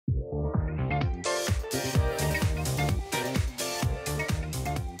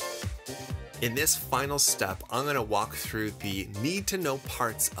In this final step, I'm going to walk through the need to know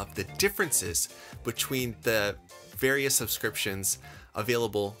parts of the differences between the various subscriptions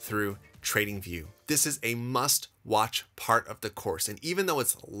available through TradingView. This is a must-watch part of the course, and even though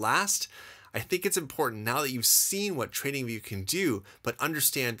it's last, I think it's important now that you've seen what TradingView can do, but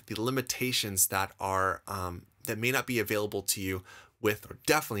understand the limitations that are that may not be available to you with, or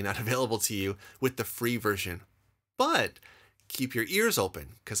definitely not available to you with the free version. But keep your ears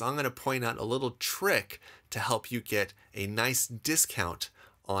open, because I'm going to point out a little trick to help you get a nice discount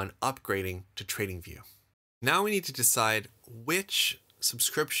on upgrading to TradingView. Now we need to decide which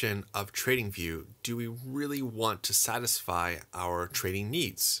subscription of TradingView do we really want to satisfy our trading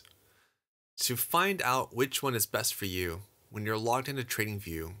needs. To find out which one is best for you, when you're logged into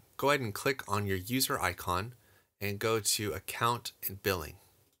TradingView, go ahead and click on your user icon and go to Account and Billing.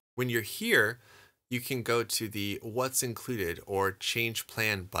 When you're here, you can go to the What's Included or Change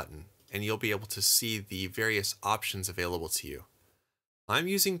Plan button, and you'll be able to see the various options available to you. I'm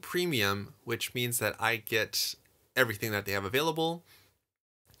using Premium, which means that I get everything that they have available.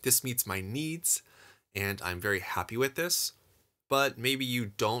 This meets my needs, and I'm very happy with this. But maybe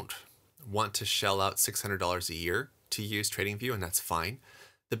you don't want to shell out $600 a year to use TradingView, and that's fine.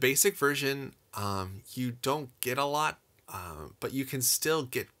 The basic version, you don't get a lot, but you can still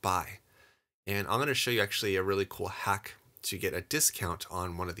get by. And I'm going to show you actually a really cool hack to get a discount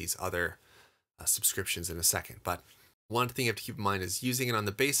on one of these other subscriptions in a second. But one thing you have to keep in mind is using it on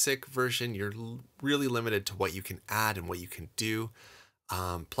the basic version, you're really limited to what you can add and what you can do.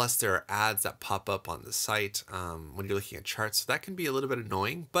 Plus, there are ads that pop up on the site when you're looking at charts. So that can be a little bit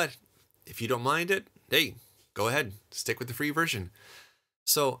annoying. But if you don't mind it, hey, go ahead, stick with the free version.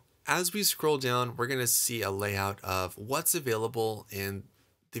 So as we scroll down, we're going to see a layout of what's available in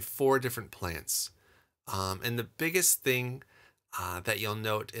the 4 different plans. And the biggest thing that you'll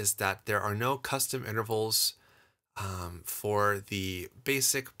note is that there are no custom intervals for the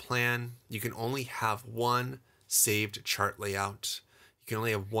basic plan. You can only have one saved chart layout. You can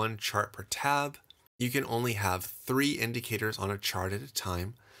only have one chart per tab. You can only have 3 indicators on a chart at a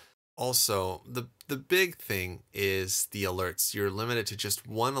time. Also, the big thing is the alerts. You're limited to just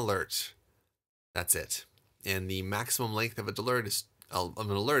one alert. That's it. And the maximum length of an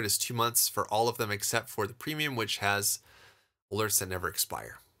alert is 2 months for all of them except for the premium, which has alerts that never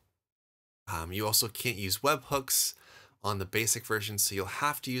expire. You also can't use webhooks on the basic version, so you'll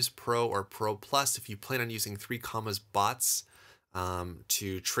have to use Pro or Pro Plus if you plan on using 3 commas bots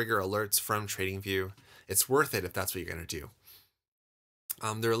to trigger alerts from TradingView. It's worth it if that's what you're going to do.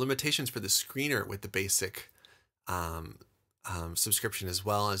 There are limitations for the screener with the basic subscription as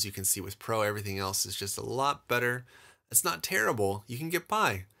well. As you can see with Pro, everything else is just a lot better. It's not terrible. You can get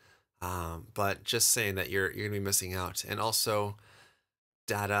by, but just saying that you're going to be missing out. And also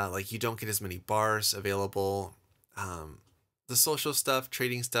data, like you don't get as many bars available. The social stuff,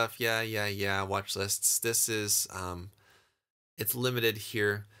 trading stuff, yeah, watch lists. This is, it's limited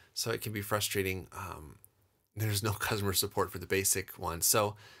here, so it can be frustrating. There's no customer support for the basic one.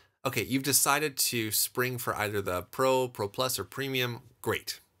 So, okay, you've decided to spring for either the Pro, Pro Plus, or Premium.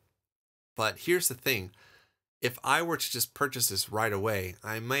 Great. But here's the thing. If I were to just purchase this right away,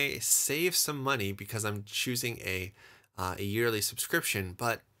 I may save some money because I'm choosing a yearly subscription,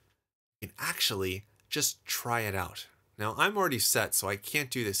 but you can actually just try it out. Now, I'm already set, so I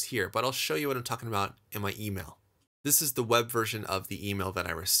can't do this here, but I'll show you what I'm talking about in my email. This is the web version of the email that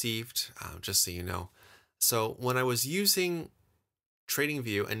I received, just so you know. So when I was using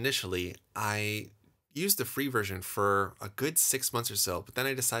TradingView initially, I used the free version for a good 6 months or so, but then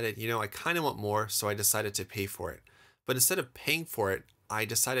I decided, I kind of want more, so I decided to pay for it. But instead of paying for it, I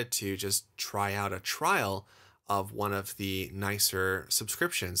decided to just try out a trial of one of the nicer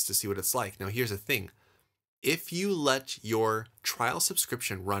subscriptions to see what it's like. Now, here's the thing. If you let your trial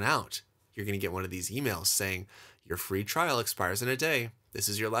subscription run out, you're going to get one of these emails saying, your free trial expires in a day. This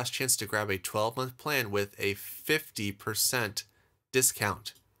is your last chance to grab a 12-month plan with a 50%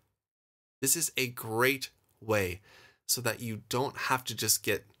 discount. This is a great way so that you don't have to just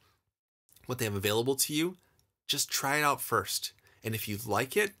get what they have available to you. Just try it out first. And if you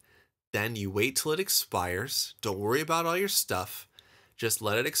like it, then you wait till it expires. Don't worry about all your stuff. Just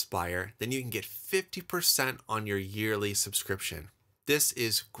let it expire. Then you can get 50% on your yearly subscription. This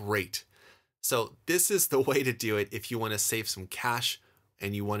is great. So this is the way to do it if you want to save some cash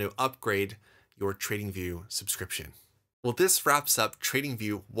and you want to upgrade your TradingView subscription. Well, this wraps up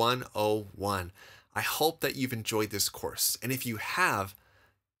TradingView 101. I hope that you've enjoyed this course. And if you have,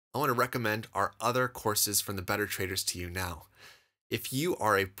 I want to recommend our other courses from the Better Traders to you now. If you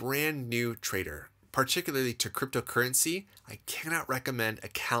are a brand new trader, particularly to cryptocurrency, I cannot recommend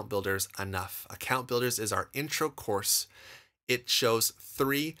Account Builders enough. Account Builders is our intro course. It shows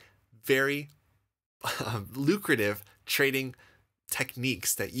 3 very lucrative trading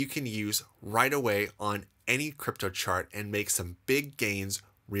techniques that you can use right away on any crypto chart and make some big gains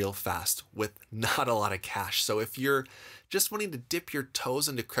real fast with not a lot of cash. So if you're just wanting to dip your toes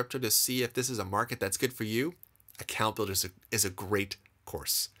into crypto to see if this is a market that's good for you, Account Builders is a great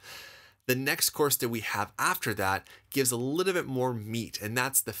course. The next course that we have after that gives a little bit more meat, and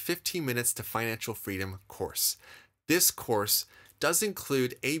that's the 15 Minutes to Financial Freedom course. This course does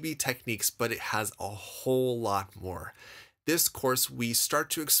include A/B techniques, but it has a whole lot more. This course, we start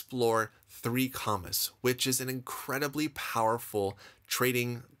to explore 3 commas, which is an incredibly powerful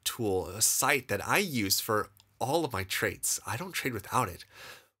trading tool, a site that I use for all of my trades. I don't trade without it.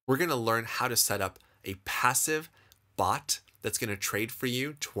 We're going to learn how to set up a passive bot that's going to trade for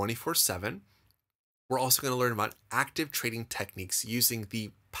you 24/7. We're also going to learn about active trading techniques using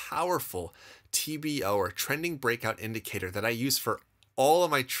the powerful TBO, or trending breakout indicator, that I use for all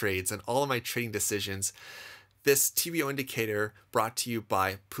of my trades and all of my trading decisions. This TBO indicator, brought to you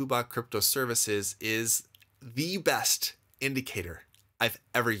by Puba Crypto Services, is the best indicator I've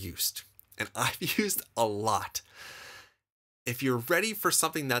ever used, and I've used a lot. If you're ready for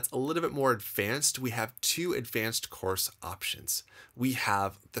something that's a little bit more advanced, we have 2 advanced course options. We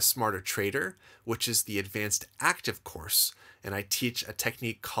have the Smarter Trader, which is the advanced active course, and I teach a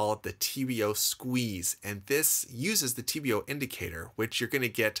technique called the TBO squeeze, and this uses the TBO indicator, which you're going to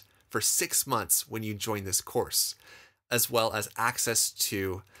get for 6 months when you join this course, as well as access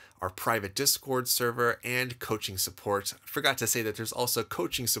to our private Discord server and coaching support. I forgot to say that there's also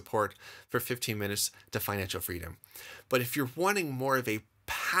coaching support for 15 Minutes to Financial Freedom. But if you're wanting more of a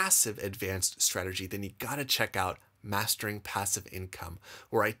passive advanced strategy, then you got to check out Mastering Passive Income,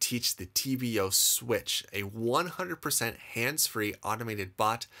 where I teach the TBO switch, a 100% hands-free automated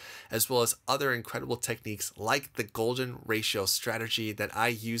bot, as well as other incredible techniques like the golden ratio strategy that I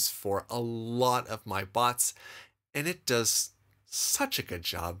use for a lot of my bots, and it does such a good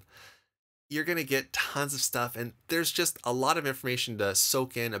job. You're going to get tons of stuff, and there's just a lot of information to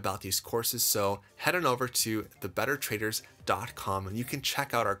soak in about these courses. So head on over to thebettertraders.com and you can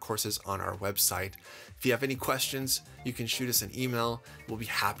check out our courses on our website. If you have any questions, you can shoot us an email. We'll be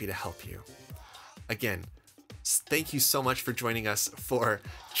happy to help you. Again, thank you so much for joining us for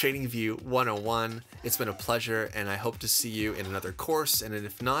TradingView 101. It's been a pleasure, and I hope to see you in another course, and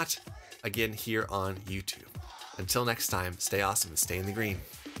if not, again here on YouTube. Until next time, stay awesome and stay in the green.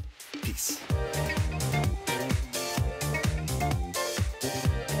 Peace.